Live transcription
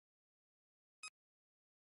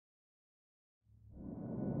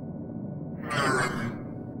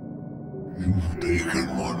You've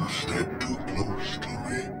taken one step too close to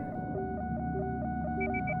me.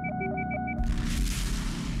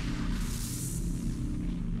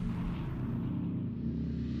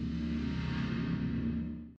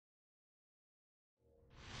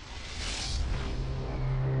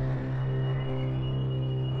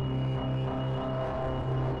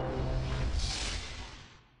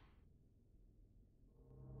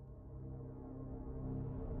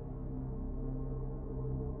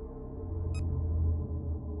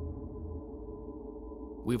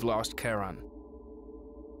 We've lost Charon.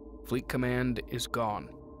 Fleet Command is gone.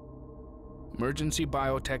 Emergency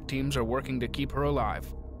biotech teams are working to keep her alive.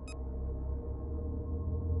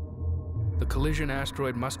 The collision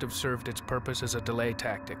asteroid must have served its purpose as a delay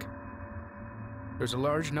tactic. There's a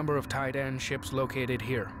large number of Titan ships located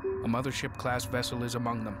here. A mothership-class vessel is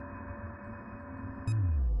among them.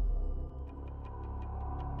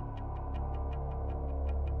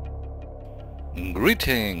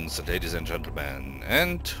 Greetings, ladies and gentlemen,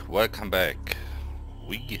 and welcome back.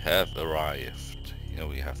 We have arrived. Here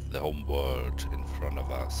we have the homeworld in front of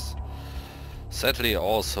us. Sadly,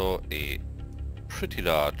 also a pretty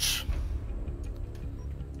large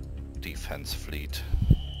defense fleet.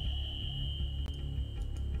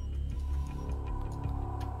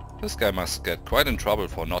 This guy must get quite in trouble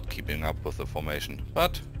for not keeping up with the formation,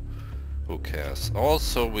 but who cares?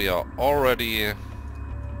 Also, we are already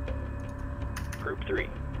Group 3.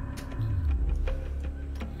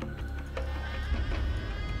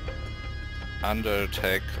 under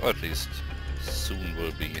attack, or at least soon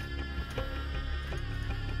will be.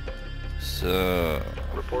 So,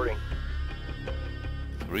 Reporting.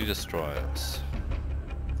 3 destroyers.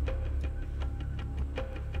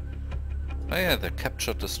 Oh yeah, the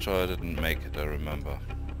captured destroyer didn't make it, I remember.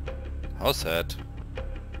 How sad.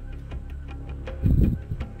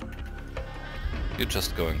 You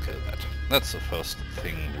just go and kill that. That's the first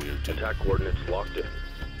thing we'll do. Attack coordinates locked in.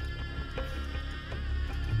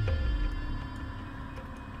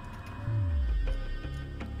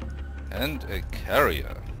 And a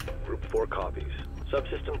carrier. Group 4 copies.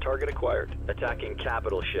 Subsystem target acquired. Attacking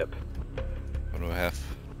capital ship. What do we have?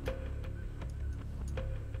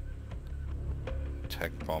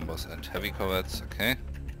 Attack bombers and heavy corvettes, okay.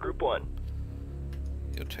 Group 1.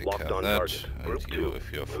 You take Locked care of on that. target. And Group you, 2.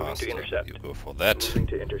 if you're Moving to faster, intercept. you go for that. Moving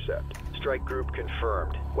to intercept. Strike group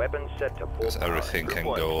confirmed. Weapons set to full Because power. everything Group can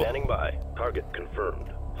 1 go. standing by. Target confirmed.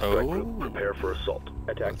 Strike group prepare for assault.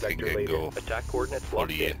 Attack Everything vector can laid go in. Attack coordinates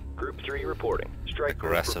locked fully in. Group 3 reporting. Strike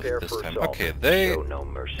group aggressive prepare this for time. assault. Okay, they Show no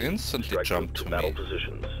mercy. instantly Strike jumped group to battle me.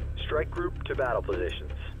 positions. Strike group to battle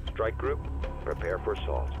positions. Strike group prepare for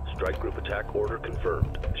assault. Strike group attack order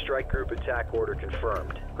confirmed. Strike group attack order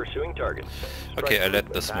confirmed. Pursuing targets. Strike Okay, I group let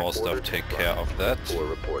the attack small order stuff take confirmed. care of that. 4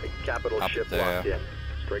 reporting. Capital Up ship there. locked in.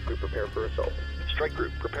 Strike group prepare for assault. Strike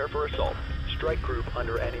group prepare for assault. Strike group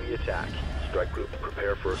under enemy attack. Strike group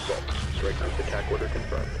prepare for assault. Strike group attack order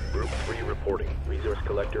confirmed. Group 3 reporting. Resource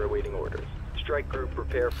collector awaiting orders. Strike group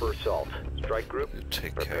prepare for assault. Strike group You take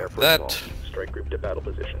care prepare of for that. assault. Strike group to battle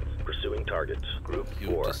positions. Pursuing targets. Group You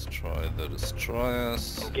 4. destroy the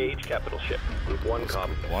destroyers. Engage capital ship. Group 1 What's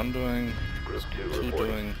copy. Group 1 doing? Group 2 2 reporting.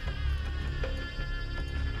 doing?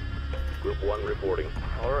 Group 1 reporting.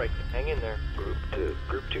 Alright, hang in there. Group 2.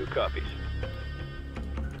 Group 2 copies.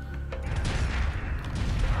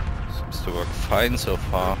 Seems to work fine so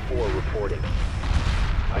far. 4 reporting.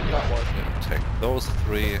 I got one. We attack those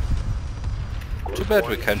 3. Group Too bad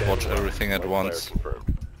 1 we can't watch standing by. everything at Fire once.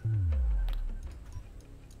 confirmed.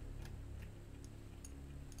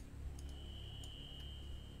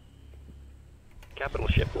 Capital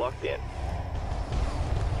ship locked in.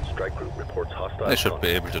 Strike group reports hostile. They should be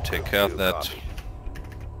able to take care of that. Copy.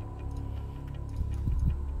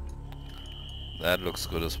 That looks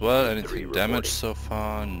good as well. 3 Anything damaged reporting. so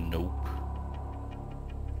far? Nope.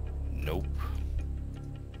 Nope.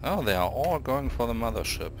 Oh, they are all going for the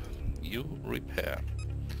mothership. You repair.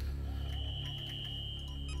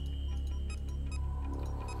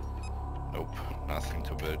 Nope, nothing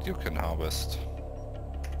to build. You can harvest.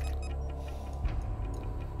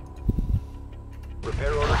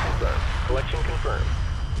 Repair order confirmed. Collection confirmed.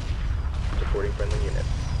 Supporting friendly units.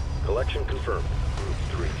 Collection confirmed. Group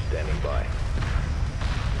 3 standing by.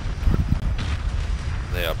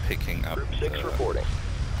 They are picking up Group 6 reporting.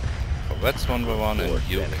 corvettes one by one, and Four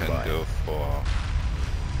you standing can by. go for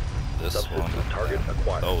this Subsystem one target and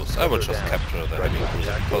acquired. those. I will Further just damage. capture the Strike heavy group cruiser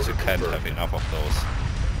attack because you order can't confirmed. have enough of those.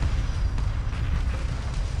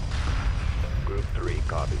 Group 3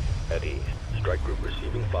 copies. At east. Strike group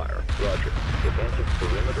receiving fire. Roger. Defensive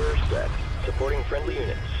perimeter set. Supporting friendly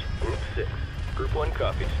units. Group 6. Group 1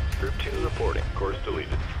 copies. Group 2 reporting. Course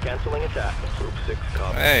deleted. Canceling attack. Group 6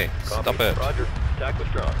 copy. Hey, Copy. stop it. Roger. Attack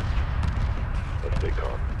withdrawn. Let's stay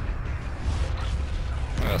calm.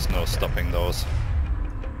 There's no stopping those.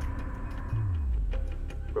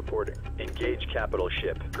 Reporting. Engage capital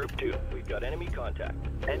ship. Group 2, we've got enemy contact.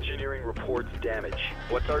 Engineering reports damage.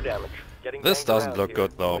 What's our damage? Getting This banged doesn't around look here.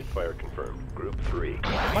 good though. Fire confirmed. Group 3.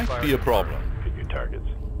 Might be a problem. Pick your targets.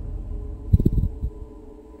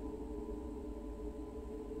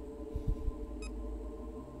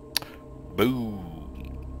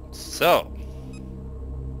 Boom. So.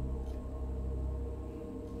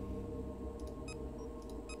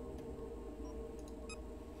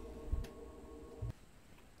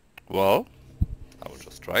 Well, I will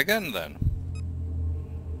just try again then.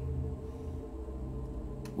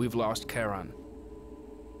 We've lost Charon.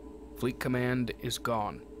 Fleet Command is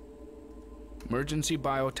gone. Emergency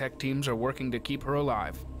biotech teams are working to keep her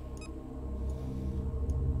alive.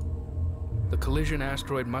 The collision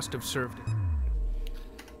asteroid must have served it.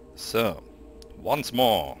 So, once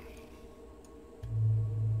more.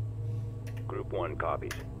 Group 1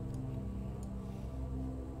 copies.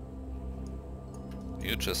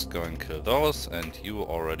 You just go and kill those, and you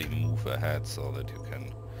already move ahead so that you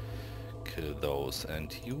can kill those,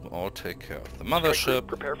 and you all take care of the Strike mothership. group,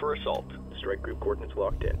 prepare for assault. Strike group coordinates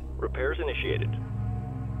locked in. Repairs initiated.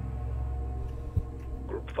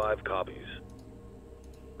 Group 5 copies.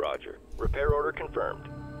 Roger. Repair order confirmed.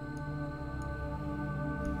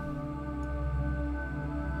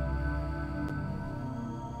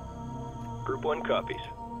 Group 1 copies.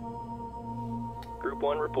 Group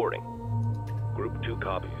 1 reporting. Group 2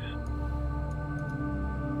 copies.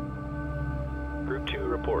 Group 2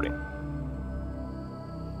 reporting.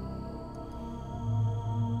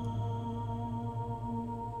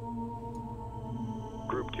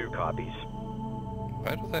 Group 2 copies.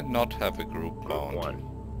 Why do they not have a group Group bound?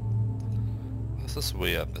 1. This is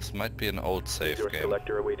weird. This might be an old save Resource game.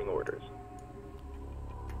 collector awaiting orders.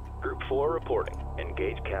 Group 4 reporting.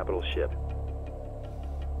 Engage capital ship.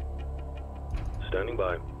 Standing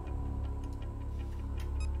by.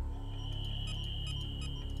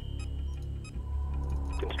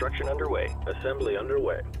 Construction underway. Assembly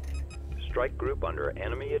underway. Strike group under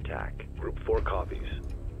enemy attack. Group 4 copies.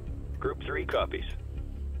 Group 3 copies.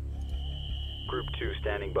 Group 2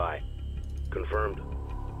 standing by. Confirmed.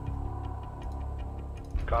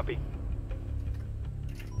 Copy.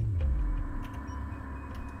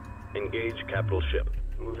 Engage capital ship.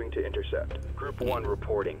 Moving to intercept. Group 1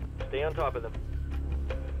 reporting. Stay on top of them.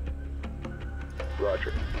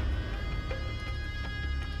 Roger.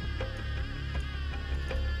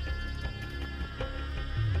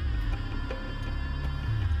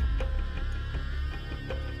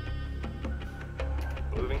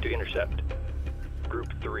 Moving to intercept. Group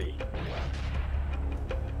 3.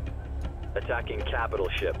 Attacking capital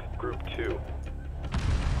ship. Group 2.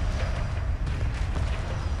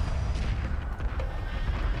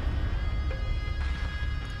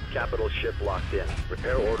 Capital ship locked in.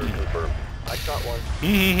 Repair order confirmed. I shot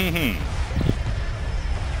one.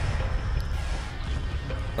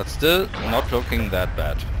 But still not looking that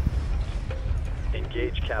bad.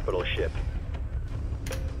 Engage capital ship.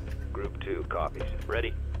 Group 2 copies.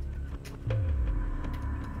 Ready.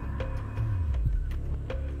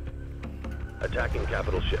 Attacking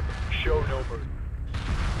capital ship. Show no mercy.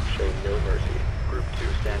 Show no mercy. Group 2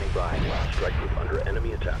 standing by. Strike group under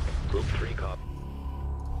enemy attack. Group 3 copy.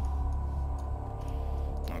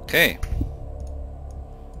 Okay.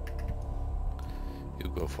 You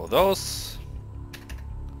go for those.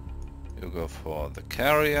 You go for the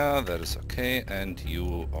carrier, that is okay, and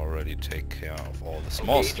you already take care of all the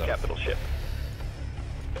small Engage stuff. capital ship.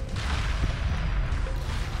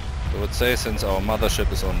 I would say since our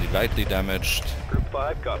mothership is only lightly damaged, Group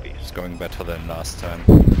 5 copies. it's going better than last time.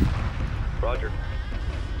 Roger.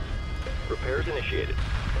 Repairs initiated.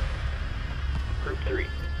 Group 3.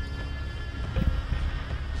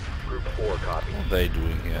 Group 4 copies. What are they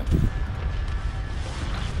doing here?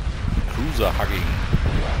 Cruiser hugging.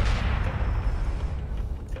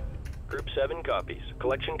 Group 7 copies.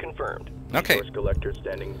 Collection confirmed. Okay. Resource collector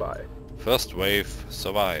standing by. First wave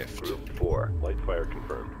survived. Group 4. Light fire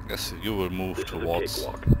confirmed. Guess you will move This towards is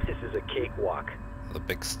a cakewalk. This is a cakewalk. the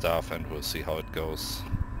big stuff and we'll see how it goes.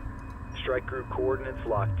 Strike group coordinates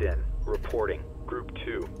locked in. Reporting. Group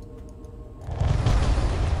 2. Group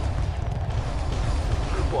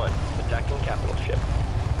 1. Attacking capital ship.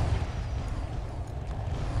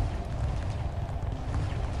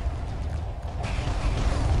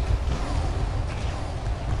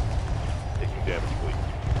 Taking damage, please.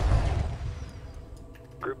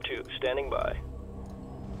 Group 2. Standing by.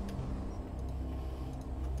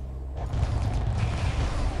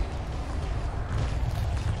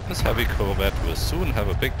 This heavy corvette will soon have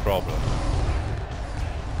a big problem.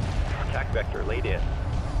 Attack vector laid in.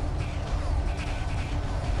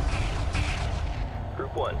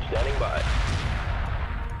 Group 1 standing by.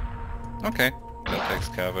 Okay, that takes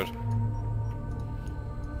care of it.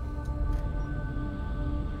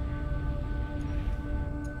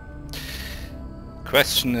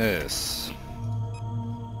 Question is,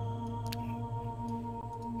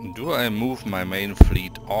 do I move my main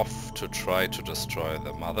fleet off to try to destroy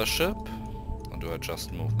the mothership? Or do I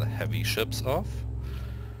just move the heavy ships off?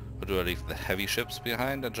 Or do I leave the heavy ships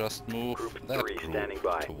behind and just move that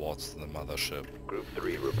group towards the mothership? Group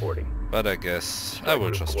 3 reporting. But I guess I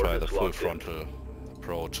will just try the full frontal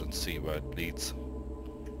approach and see where it leads.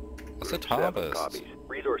 Is it harvest?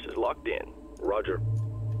 Resources locked in. Roger.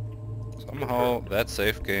 Somehow that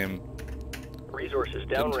save game Resources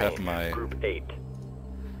didn't have my Group 8.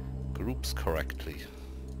 groups correctly.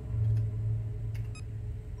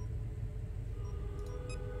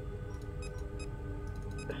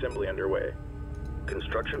 Assembly underway.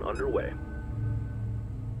 Construction underway.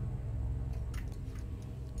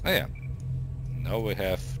 Oh yeah. Now we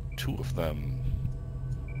have two of them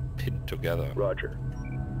pinned together. Roger.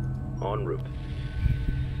 En route.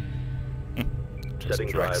 Just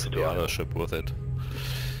Setting drags drives the to other idle. ship with it.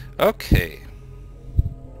 Okay.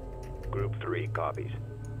 Group 3 copies.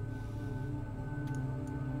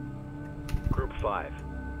 Group 5.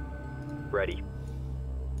 Ready.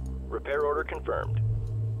 Repair order confirmed.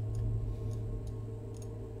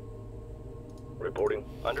 Reporting.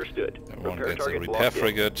 Understood. Everyone Repair gets a target repair locked in.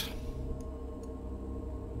 frigate.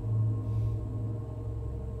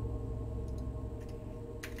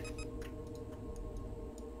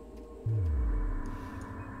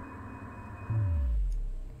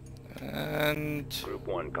 And Group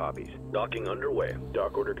 1 copies. Docking underway.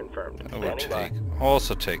 Dock order confirmed. I will Standing by.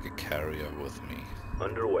 also take a carrier with me.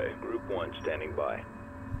 Underway. Group 1 standing by.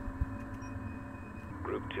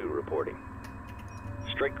 Group 2 reporting.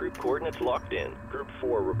 Strike group coordinates locked in. Group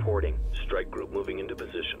 4 reporting. Strike group moving into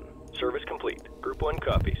position. Service complete. Group 1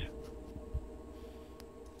 copies.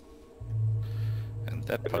 And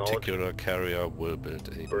that Acknowledged. particular carrier will build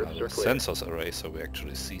Berths another are clear. sensors array so we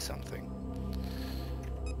actually see something.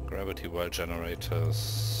 Gravity well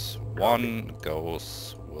generators. One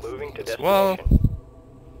goes with Moving me to as destination. well.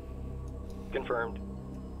 Confirmed.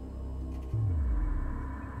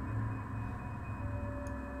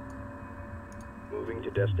 Moving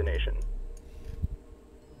to destination.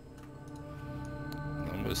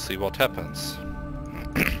 And we'll see what happens.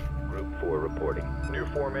 Group 4 reporting. New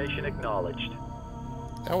formation acknowledged.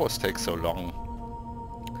 It always takes so long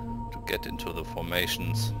to get into the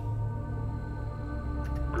formations.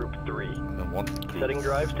 Group 3. I want Group Setting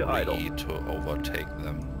drives to 3 idle. to overtake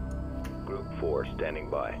them. Group 4 standing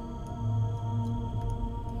by.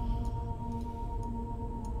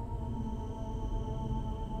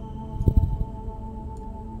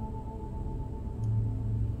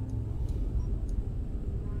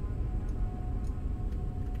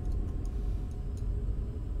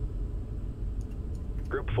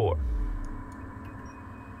 Group 4.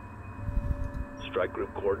 Strike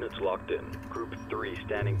group coordinates locked in. Group 3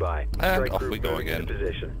 standing by. And Strike off group we go moving again. into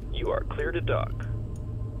position. You are clear to dock.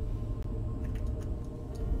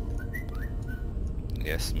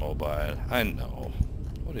 Yes, mobile. I know.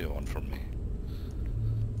 What do you want from me?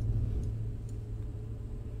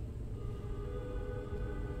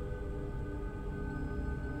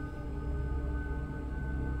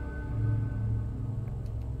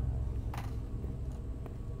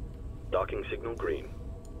 Docking signal green.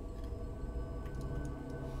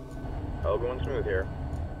 All going smooth here.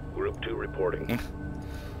 Group 2 reporting.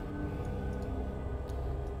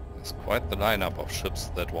 There's quite the lineup of ships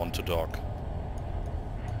that want to dock.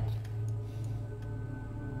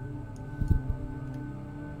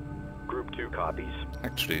 Group 2 copies.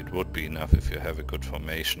 Actually, it would be enough if you have a good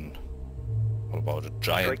formation. What about a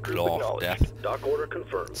giant Strike group claw of acknowledged. death? Dock order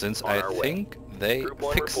confirmed. Since On I our way. think they Group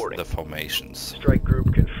 1 fixed reporting. the formations. Strike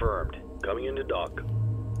group confirmed. Coming into dock.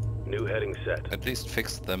 New heading set. At least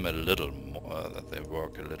fixed them a little more, that they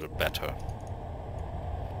work a little better.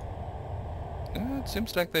 Yeah, it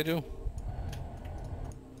seems like they do.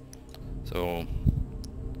 So,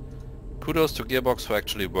 kudos to Gearbox for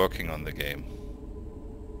actually working on the game.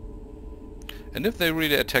 And if they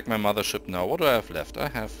really attack my mothership now, what do I have left? I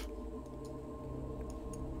have...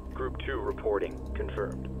 Group 2 reporting.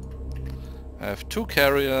 Confirmed. I have 2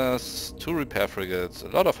 carriers, 2 repair frigates, a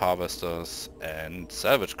lot of harvesters, and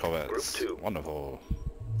salvage corvettes. Group 2. Wonderful.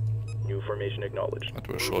 New formation acknowledged. That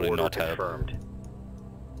will Move surely order not help. confirmed.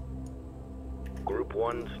 Group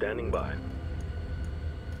 1 standing by.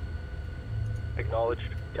 Acknowledged.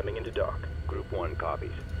 Coming into dock. Group 1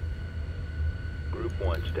 copies. Group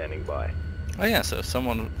 1 standing by. Oh yeah, so if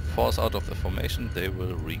someone falls out of the formation, they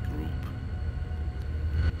will regroup.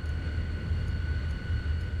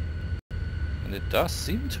 And it does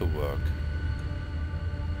seem to work.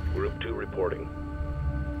 Group 2 reporting.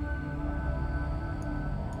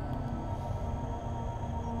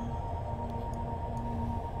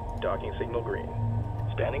 Docking signal green.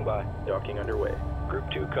 Standing by. Docking underway. Group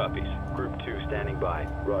 2 copies. Group 2 standing by.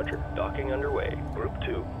 Roger. Docking underway. Group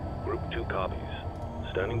 2. Group 2 copies.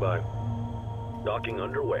 Standing by. Docking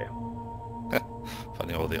underway.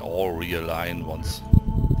 Funny how they all realign once.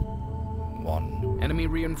 One. Enemy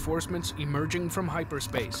reinforcements emerging from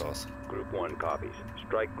hyperspace. Of course. Group 1 copies.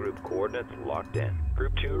 Strike group coordinates locked in.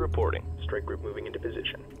 Group 2 reporting. Strike group moving into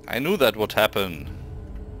position. I knew that would happen.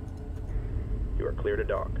 You are clear to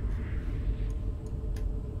dock.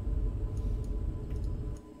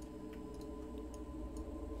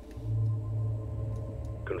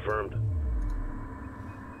 Confirmed.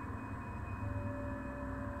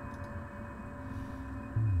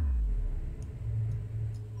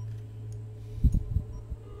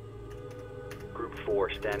 Group 4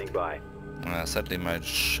 standing by. Sadly my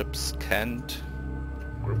ships can't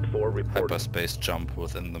Group 4 reporting. hyperspace jump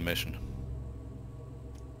within the mission.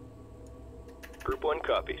 Group 1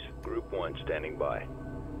 copies. Group 1 standing by.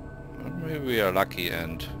 Maybe we are lucky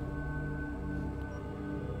and...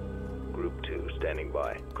 Group 2 standing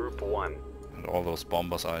by. Group 1. and all those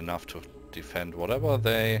bombers are enough to defend whatever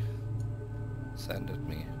they send at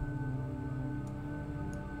me.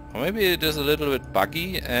 Or maybe it is a little bit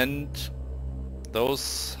buggy and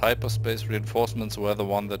those hyperspace reinforcements were the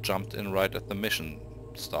one that jumped in right at the mission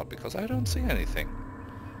start, because I don't see anything.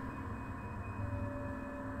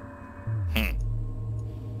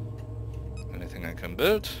 Anything I can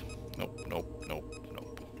build? Nope, nope, nope,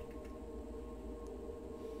 nope.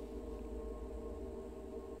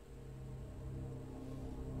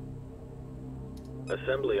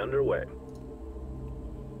 Assembly underway.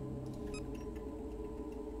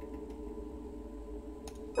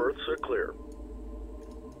 Earths are clear.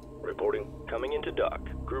 Reporting. Coming into dock.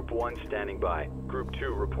 Group 1 standing by. Group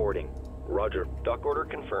 2 reporting. Roger. Dock order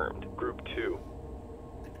confirmed. Group 2.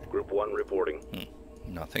 Group 1 reporting.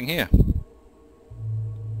 Nothing here.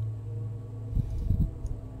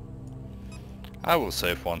 I will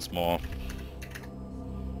save once more.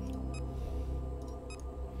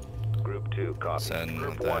 Group 2 copy.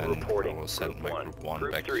 Group 1 reporting. I will send Group my 1. Group 1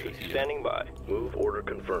 Group back 3 to here. standing by. Move order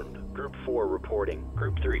confirmed. Group 4 reporting.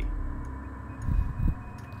 Group 3.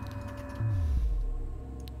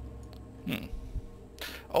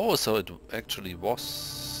 Oh, so it actually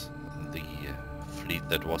was the fleet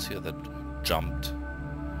that was here that jumped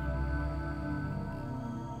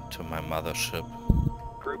to my mothership.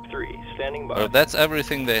 Group 3 standing by. Well, that's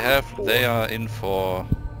everything they have. They are in for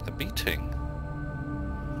a beating.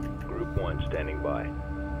 Group 1 standing by.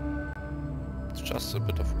 It's just a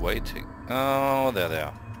bit of waiting. Oh, there they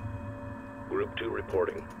are. Group 2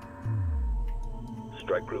 reporting.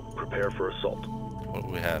 Strike group prepare for assault. What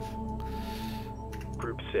do we have?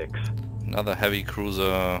 Group 6. Another heavy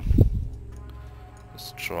cruiser,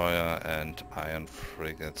 destroyer and iron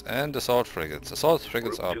frigates and assault frigates. Assault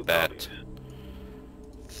frigates Group are 2 bad copies.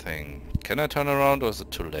 thing. Can I turn around or is it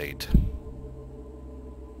too late?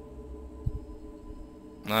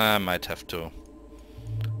 I might have to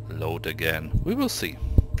load again. We will see.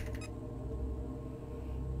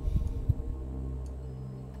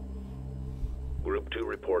 Group 2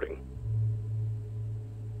 reporting.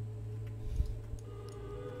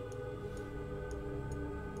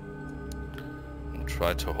 I'll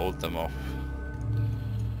try to hold them off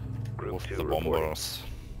Group with 2 the reporting. bombers.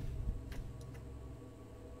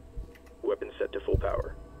 Weapon set to full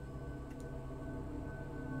power.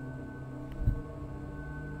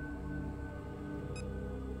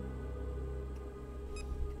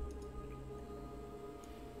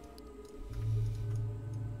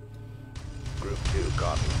 Group 2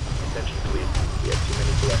 copy. Attention please. We have too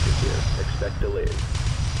many collectors here. Expect delays.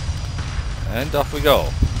 And off we go.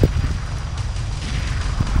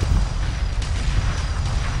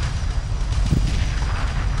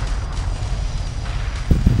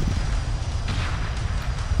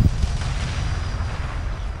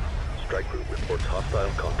 Strike group reports hostile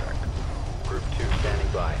contact. Group 2 standing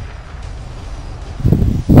by.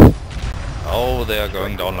 Oh, they are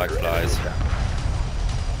going down like Under enemy flies. attack.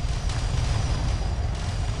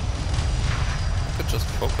 I could just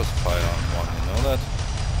focus fire on one, you know that?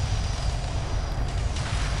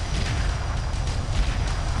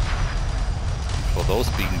 For those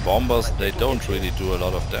being bombers, they don't really do a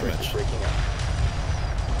lot of damage. Breaking out.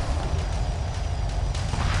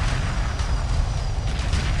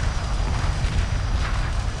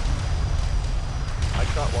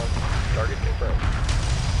 Target confirmed.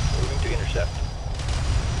 Moving to intercept.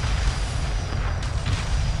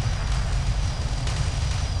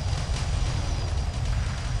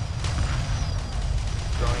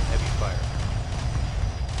 Drawing heavy fire.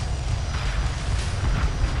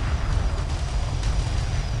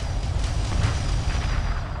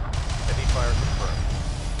 Heavy fire confirmed.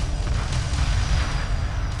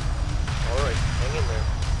 Alright, hang in there.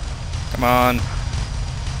 Come on.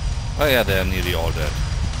 Oh yeah, they're nearly all dead.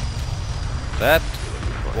 That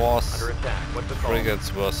was Under attack. What's the call? frigates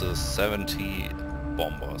versus 70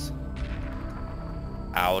 bombers.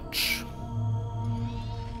 Ouch.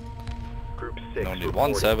 Group 6 And only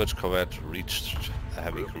reporting. one salvage corvette reached a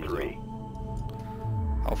heavy Group cruiser. 3.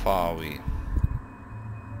 How far are we?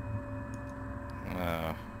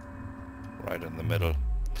 Right in the middle.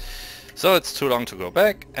 So it's too long to go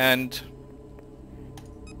back, and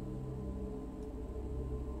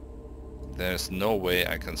there's no way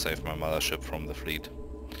I can save my mothership from the fleet.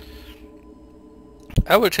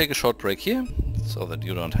 I will take a short break here, so that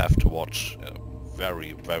you don't have to watch a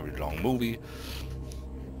very, very long movie.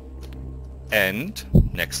 And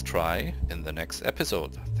next try in the next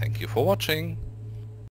episode. Thank you for watching.